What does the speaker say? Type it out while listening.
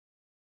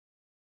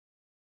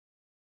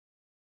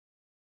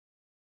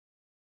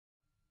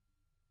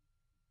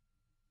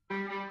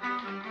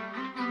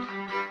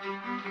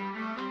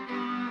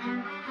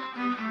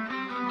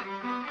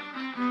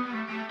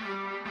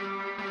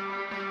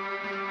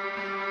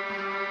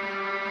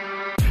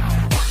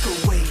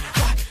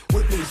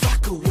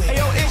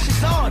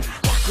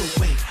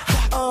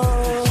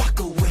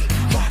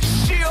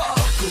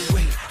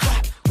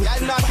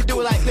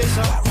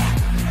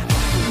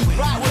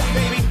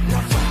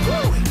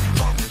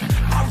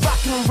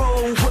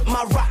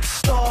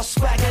all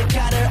swagger,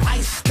 got her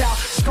iced out,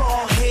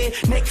 scar head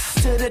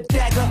next to the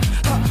dagger.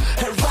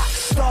 Her rock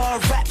star,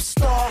 rap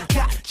star,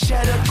 got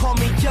cheddar. Call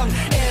me young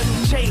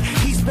MJ,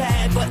 he's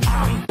bad, but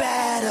I'm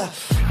badder.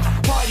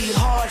 Party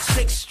hard,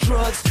 sex,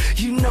 drugs,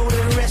 you know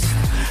the rest.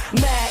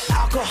 Mad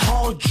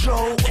alcohol,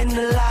 dro, and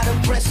a lot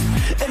of breasts.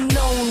 A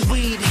known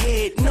weed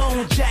head,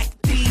 known Jack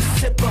D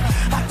sipper.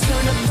 I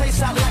turn the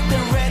place out like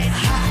the red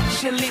hot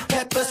chili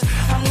peppers.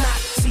 I'm not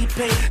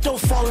T-Pain, don't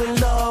fall in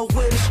love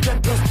with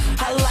strippers.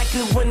 I like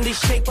it when they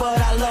shake, but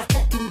I love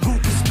fucking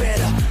groupies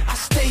better. I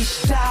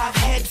stage dive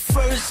head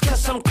first,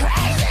 cause I'm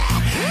crazy.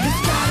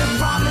 It's not a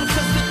problem,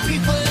 cause the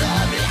people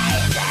love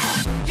lazy.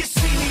 You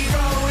see me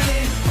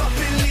rolling,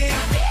 bumping in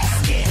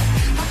biscuit.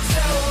 I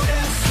told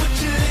her, switch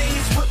your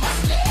lanes with my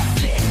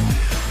slip.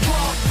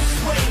 Walk this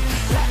way,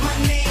 like my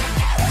name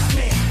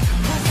Aerosmith.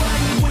 We'll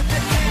run with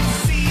the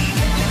MC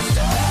and the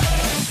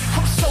story.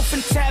 I'm so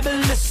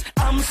fantabulous,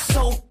 I'm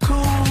so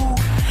cool.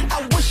 I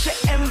wish a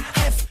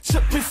MF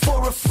took me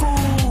for a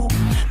fool.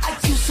 I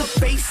use a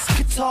bass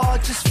guitar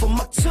just for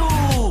my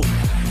tool.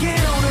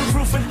 Get on the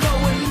roof and throw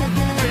a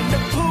nigga in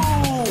the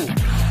pool.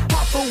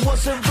 Papa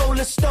was a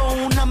roller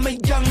stone, I'm a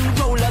young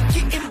roller.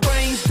 Getting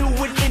brains,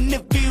 doing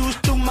interviews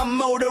through my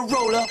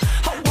Motorola.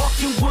 I walk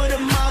in with a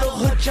model,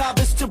 her job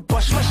is to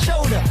brush my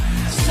shoulder.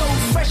 So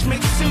fresh,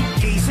 make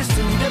suitcases,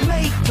 do the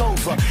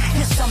makeover.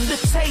 Yes, I'm the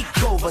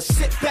takeover.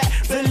 Sit back,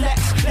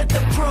 relax, let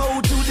the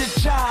pro do the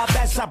job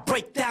as I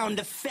break down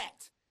the facts.